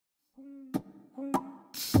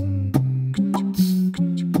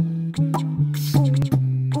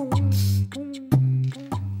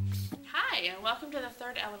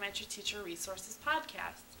Teacher Resources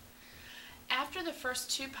podcast. After the first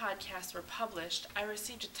 2 podcasts were published, I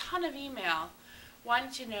received a ton of email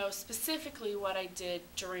wanting to know specifically what I did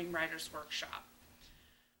during Writer's Workshop.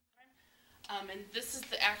 And this is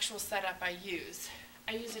the actual setup I use.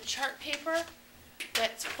 I use a chart paper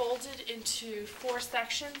that's folded into 4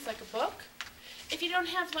 sections like a book. If you don't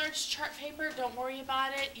have large chart paper, don't worry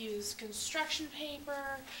about it. Use construction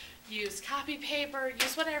paper, use copy paper,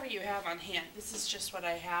 use whatever you have on hand. This is just what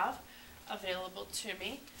I have available to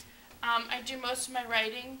me. I do most of my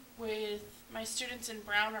writing with my students in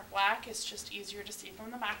brown or black. It's just easier to see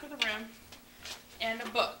from the back of the room. And a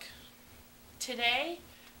book. Today,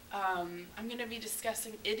 I'm going to be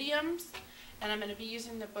discussing idioms, and I'm going to be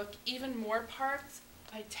using the book Even More Parts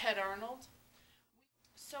by Ted Arnold.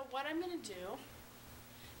 So what I'm going to do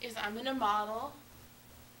is I'm going to model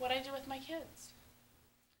what I do with my kids.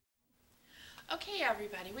 Okay,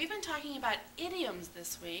 everybody, we've been talking about idioms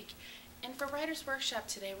this week, and for Writer's Workshop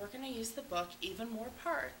today, we're going to use the book Even More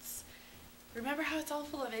Parts. Remember how it's all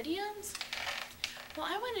full of idioms? Well,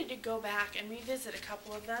 I wanted to go back and revisit a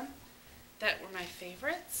couple of them that were my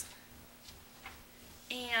favorites.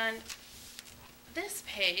 And this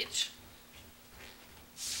page,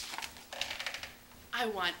 I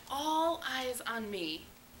want all eyes on me,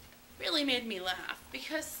 really made me laugh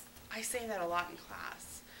because I say that a lot in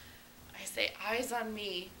class. I say eyes on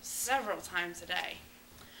me several times a day.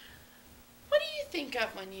 What do you think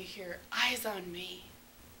of when you hear eyes on me?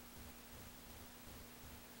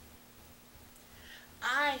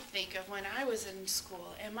 I think of when I was in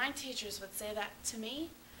school and my teachers would say that to me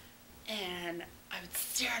and I would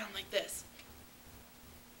stare at them like this.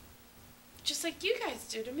 Just like you guys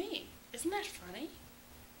do to me. Isn't that funny?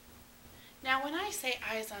 Now when I say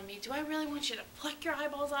eyes on me, do I really want you to pluck your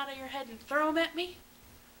eyeballs out of your head and throw them at me?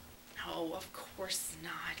 No, of course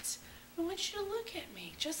not. I want you to look at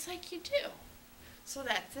me just like you do. So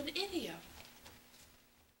that's an idiom.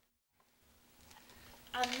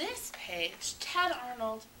 On this page, Ted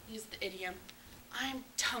Arnold used the idiom, I'm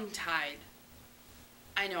tongue-tied.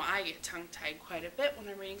 I know I get tongue-tied quite a bit when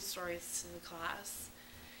I'm reading stories to the class.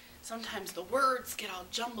 Sometimes the words get all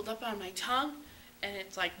jumbled up on my tongue, and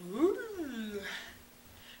it's like, ooh.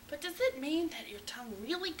 But does it mean that your tongue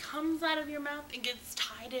really comes out of your mouth and gets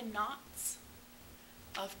tied in knots?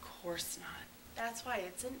 Of course not. That's why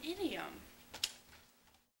it's an idiom.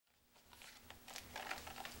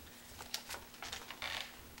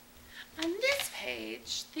 On this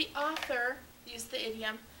page, the author used the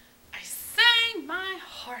idiom, I sang my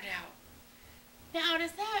heart out. Now,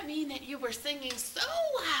 does that mean that you were singing so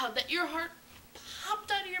loud that your heart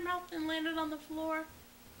popped out of your mouth and landed on the floor?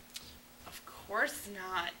 Of course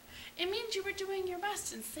not. It means you were doing your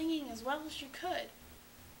best and singing as well as you could.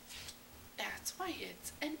 That's why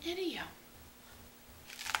it's an idiom.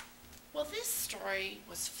 Well, this story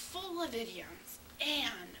was full of idioms,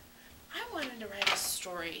 and I wanted to write a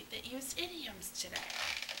story that used idioms today.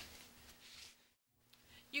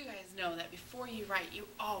 You guys know that before you write, you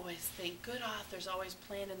always think. Good authors always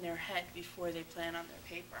plan in their head before they plan on their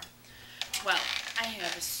paper. Well, I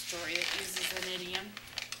have a story that uses an idiom.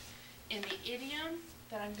 And the idiom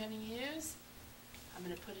that I'm going to use, I'm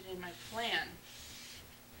going to put it in my plan.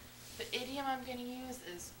 The idiom I'm going to use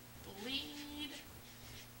is bleed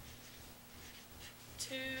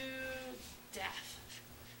to death.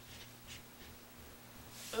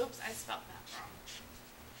 Oops, I spelled that wrong.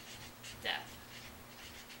 Death.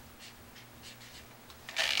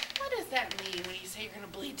 What does that mean when you say you're going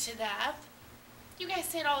to bleed to death? You guys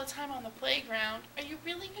say it all the time on the playground. Are you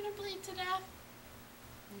really going to bleed to death?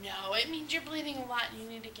 No, it means you're bleeding a lot and you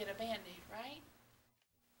need to get a Band-Aid, right?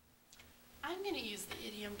 I'm going to use the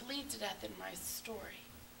idiom bleed to death in my story.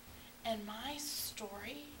 And my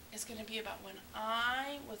story is going to be about when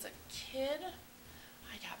I was a kid,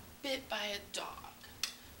 I got bit by a dog.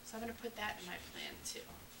 So I'm going to put that in my plan too.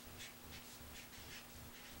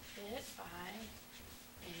 Bit by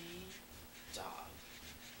a dog.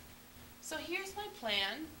 So here's my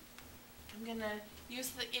plan. I'm going to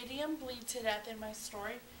use the idiom bleed to death in my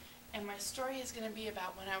story, and my story is going to be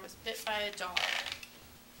about when I was bit by a dog.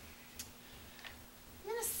 I'm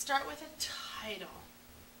going to start with a title.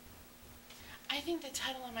 I think the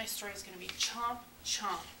title of my story is going to be Chomp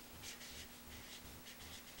Chomp.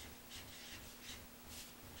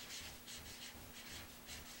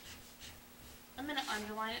 I'm going to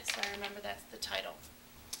underline it so I remember that's the title.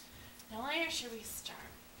 Now where should we start?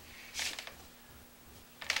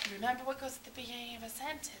 Remember what goes at the beginning of a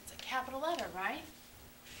sentence, a capital letter, right?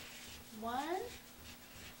 One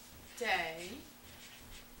day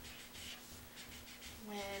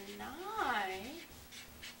when I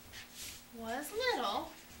was little,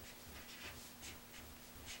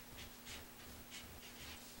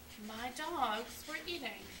 my dogs were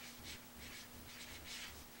eating.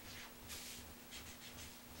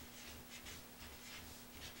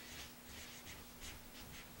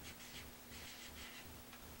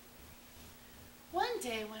 One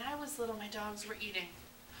day when I was little, my dogs were eating.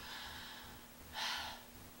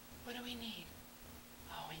 What do we need?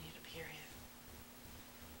 Oh, we need a period.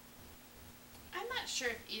 I'm not sure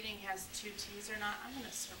if eating has two T's or not. I'm going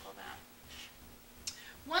to circle that.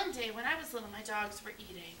 One day when I was little, my dogs were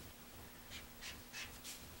eating.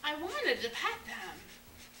 I wanted to pet them.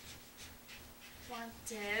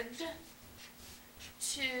 Wanted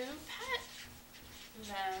to pet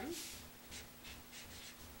them.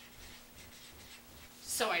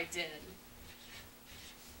 So I did.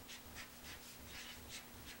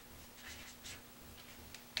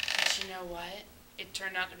 But you know what? It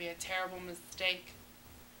turned out to be a terrible mistake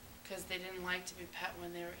because they didn't like to be pet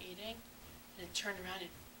when they were eating, and it turned around and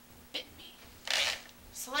bit me.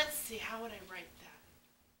 So let's see, how would I write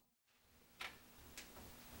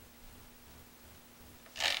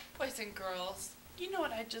that? Boys and girls, you know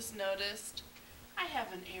what I just noticed? I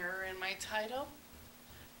have an error in my title.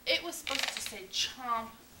 It was supposed to say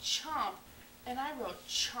chomp, chomp, and I wrote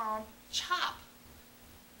chomp, chop.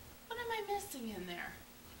 What am I missing in there?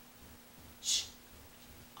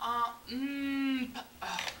 Oh, I'm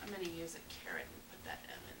going to use a carrot and put that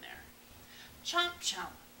M in there. Chomp,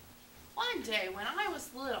 chomp. One day when I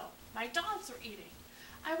was little, my dogs were eating.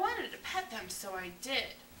 I wanted to pet them, so I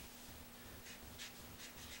did.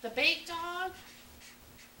 The big dog,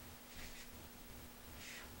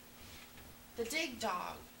 the dig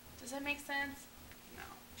dog. Does that make sense?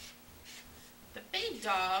 No. The big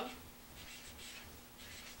dog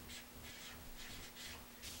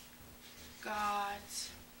got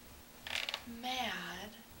mad,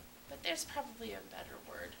 but there's probably a better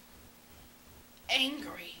word.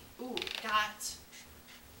 Angry. Ooh, got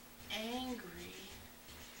angry.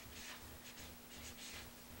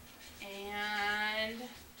 And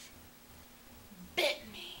bit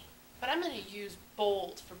me. But I'm going to use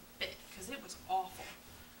bold for bit because it was awful.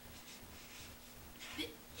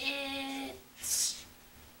 It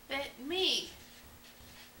bit me.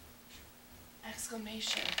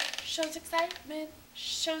 Exclamation. Shows excitement.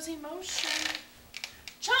 Shows emotion.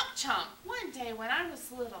 Chomp chomp. One day when I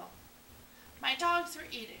was little, my dogs were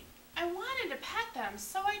eating. I wanted to pet them,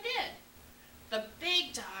 so I did. The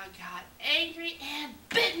big dog got angry and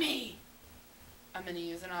bit me. I'm going to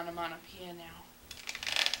use an onomatopoeia now.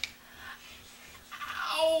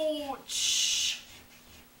 Ouch!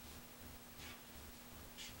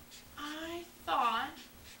 I thought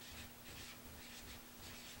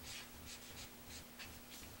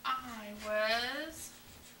I was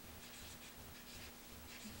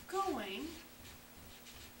going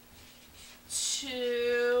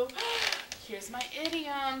to, here's my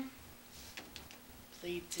idiom,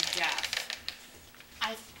 bleed to death.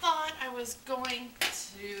 I thought I was going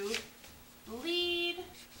to bleed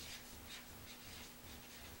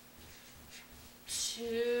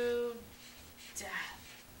to death.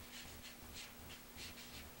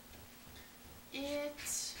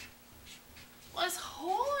 It was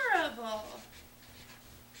horrible.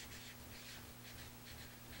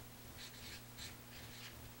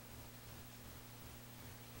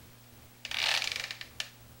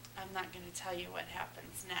 I'm not going to tell you what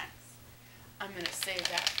happens next. I'm going to save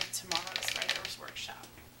that for tomorrow's writer's workshop.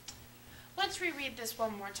 Let's reread this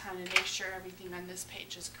one more time and make sure everything on this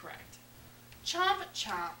page is correct. Chomp,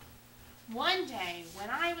 chomp. One day, when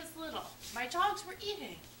I was little, my dogs were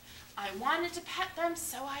eating. I wanted to pet them,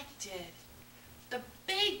 so I did. The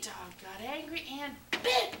big dog got angry and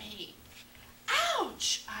bit me.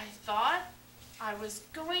 Ouch! I thought I was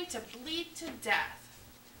going to bleed to death.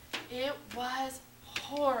 It was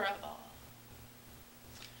horrible.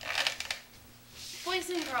 Boys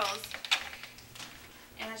and girls,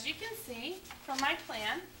 as you can see from my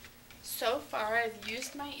plan, so far I've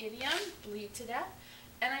used my idiom, bleed to death,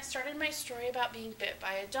 and I started my story about being bit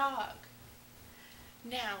by a dog.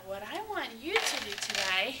 Now, what I want you to do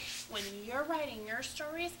today, when you're writing your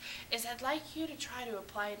stories, is I'd like you to try to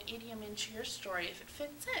apply an idiom into your story if it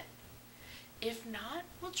fits in. If not,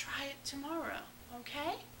 we'll try it tomorrow,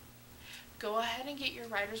 okay? Go ahead and get your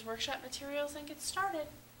writer's workshop materials and get started.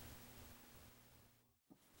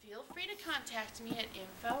 Feel free to contact me at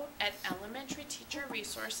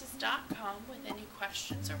info@elementaryteacherresources.com with any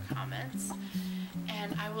questions or comments,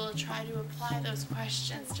 and I will try to apply those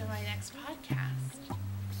questions to my next podcast.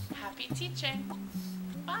 Happy teaching!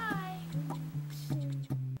 Bye!